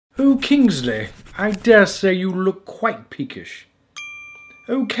Oh, Kingsley, I dare say you look quite peakish.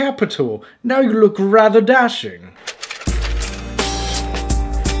 Oh, capital, now you look rather dashing.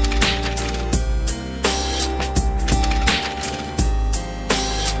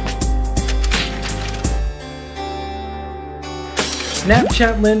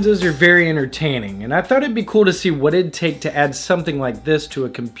 Snapchat lenses are very entertaining, and I thought it'd be cool to see what it'd take to add something like this to a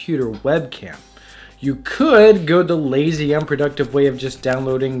computer webcam. You could go the lazy, unproductive way of just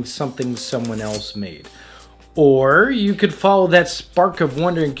downloading something someone else made. Or you could follow that spark of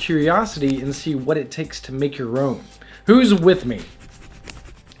wonder and curiosity and see what it takes to make your own. Who's with me?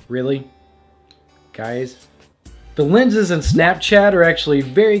 Really? Guys? The lenses in Snapchat are actually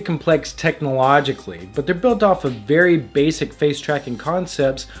very complex technologically, but they're built off of very basic face tracking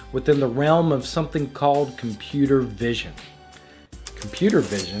concepts within the realm of something called computer vision. Computer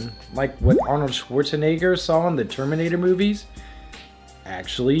vision? Like what Arnold Schwarzenegger saw in the Terminator movies?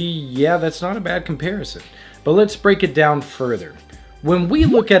 Actually, yeah, that's not a bad comparison. But let's break it down further. When we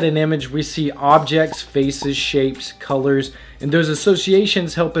look at an image, we see objects, faces, shapes, colors, and those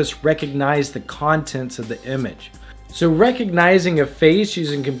associations help us recognize the contents of the image. So recognizing a face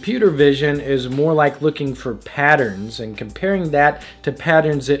using computer vision is more like looking for patterns and comparing that to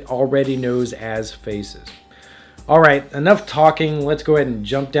patterns it already knows as faces. Alright, enough talking, let's go ahead and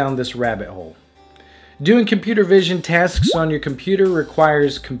jump down this rabbit hole. Doing computer vision tasks on your computer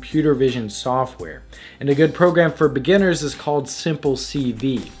requires computer vision software, and a good program for beginners is called Simple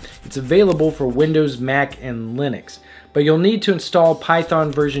CV. It's available for Windows, Mac, and Linux, but you'll need to install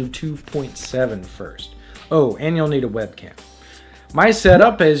Python version 2.7 first. Oh, and you'll need a webcam. My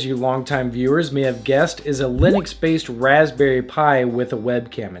setup, as you longtime viewers may have guessed, is a Linux-based Raspberry Pi with a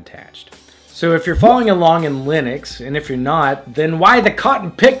webcam attached. So if you're following along in Linux, and if you're not, then why the cotton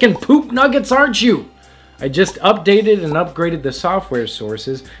pick and poop nuggets aren't you? I just updated and upgraded the software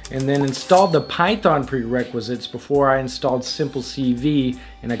sources and then installed the Python prerequisites before I installed Simple CV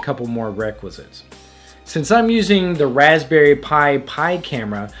and a couple more requisites. Since I'm using the Raspberry Pi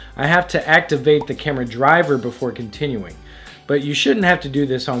camera, I have to activate the camera driver before continuing, but you shouldn't have to do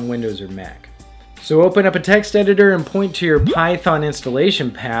this on Windows or Mac. So open up a text editor and point to your Python installation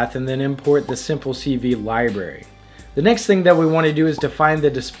path and then import the Simple CV library. The next thing that we want to do is define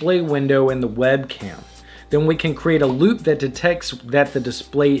the display window in the webcam. Then we can create a loop that detects that the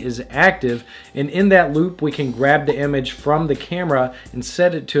display is active, and in that loop we can grab the image from the camera and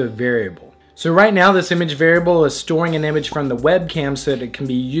set it to a variable. So right now this image variable is storing an image from the webcam so that it can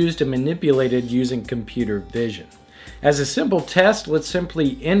be used and manipulated using computer vision. As a simple test, let's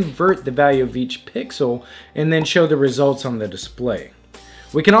simply invert the value of each pixel and then show the results on the display.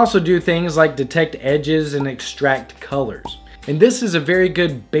 We can also do things like detect edges and extract colors. And this is a very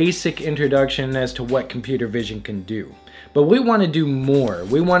good basic introduction as to what computer vision can do. But we want to do more.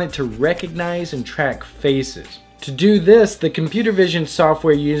 We want it to recognize and track faces. To do this, the computer vision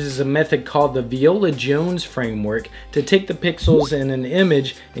software uses a method called the viola-jones framework to take the pixels in an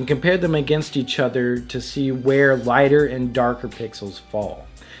image and compare them against each other to see where lighter and darker pixels fall.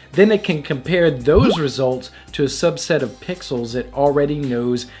 Then it can compare those results to a subset of pixels it already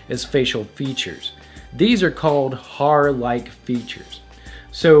knows as facial features. These are called HAR-like features.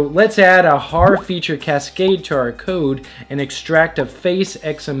 So let's add a HAR feature cascade to our code and extract a face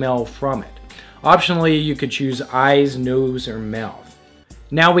XML from it. Optionally, you could choose eyes, nose, or mouth.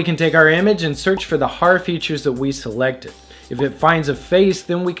 Now we can take our image and search for the HAR features that we selected. If it finds a face,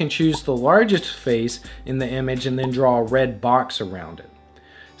 then we can choose the largest face in the image and then draw a red box around it.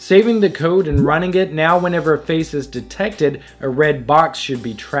 Saving the code and running it, now whenever a face is detected, a red box should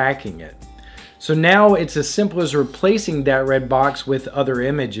be tracking it. So now it's as simple as replacing that red box with other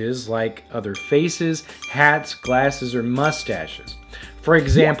images like other faces, hats, glasses, or mustaches. For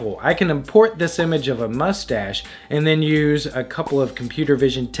example, I can import this image of a mustache and then use a couple of computer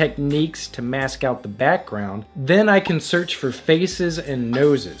vision techniques to mask out the background. Then I can search for faces and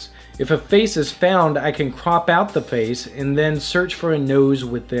noses. If a face is found, I can crop out the face and then search for a nose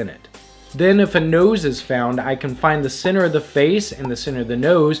within it. Then if a nose is found, I can find the center of the face and the center of the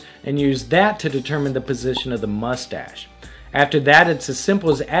nose and use that to determine the position of the mustache. After that, it's as simple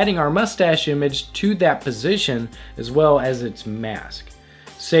as adding our mustache image to that position as well as its mask.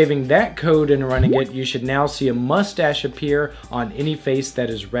 Saving that code and running it, you should now see a mustache appear on any face that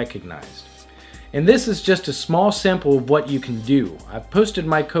is recognized. And this is just a small sample of what you can do. I've posted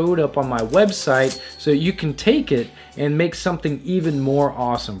my code up on my website so you can take it and make something even more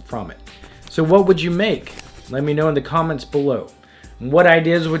awesome from it. So what would you make? Let me know in the comments below. And what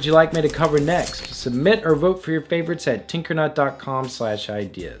ideas would you like me to cover next? Submit or vote for your favorites at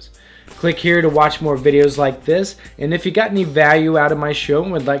tinkernut.com/ideas. Click here to watch more videos like this, and if you got any value out of my show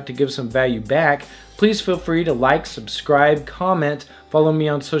and would like to give some value back, please feel free to like, subscribe, comment, follow me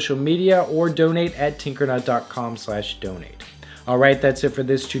on social media, or donate at tinkernut.com/donate. Alright, that's it for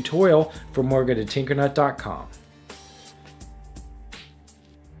this tutorial. For more, go to tinkernut.com.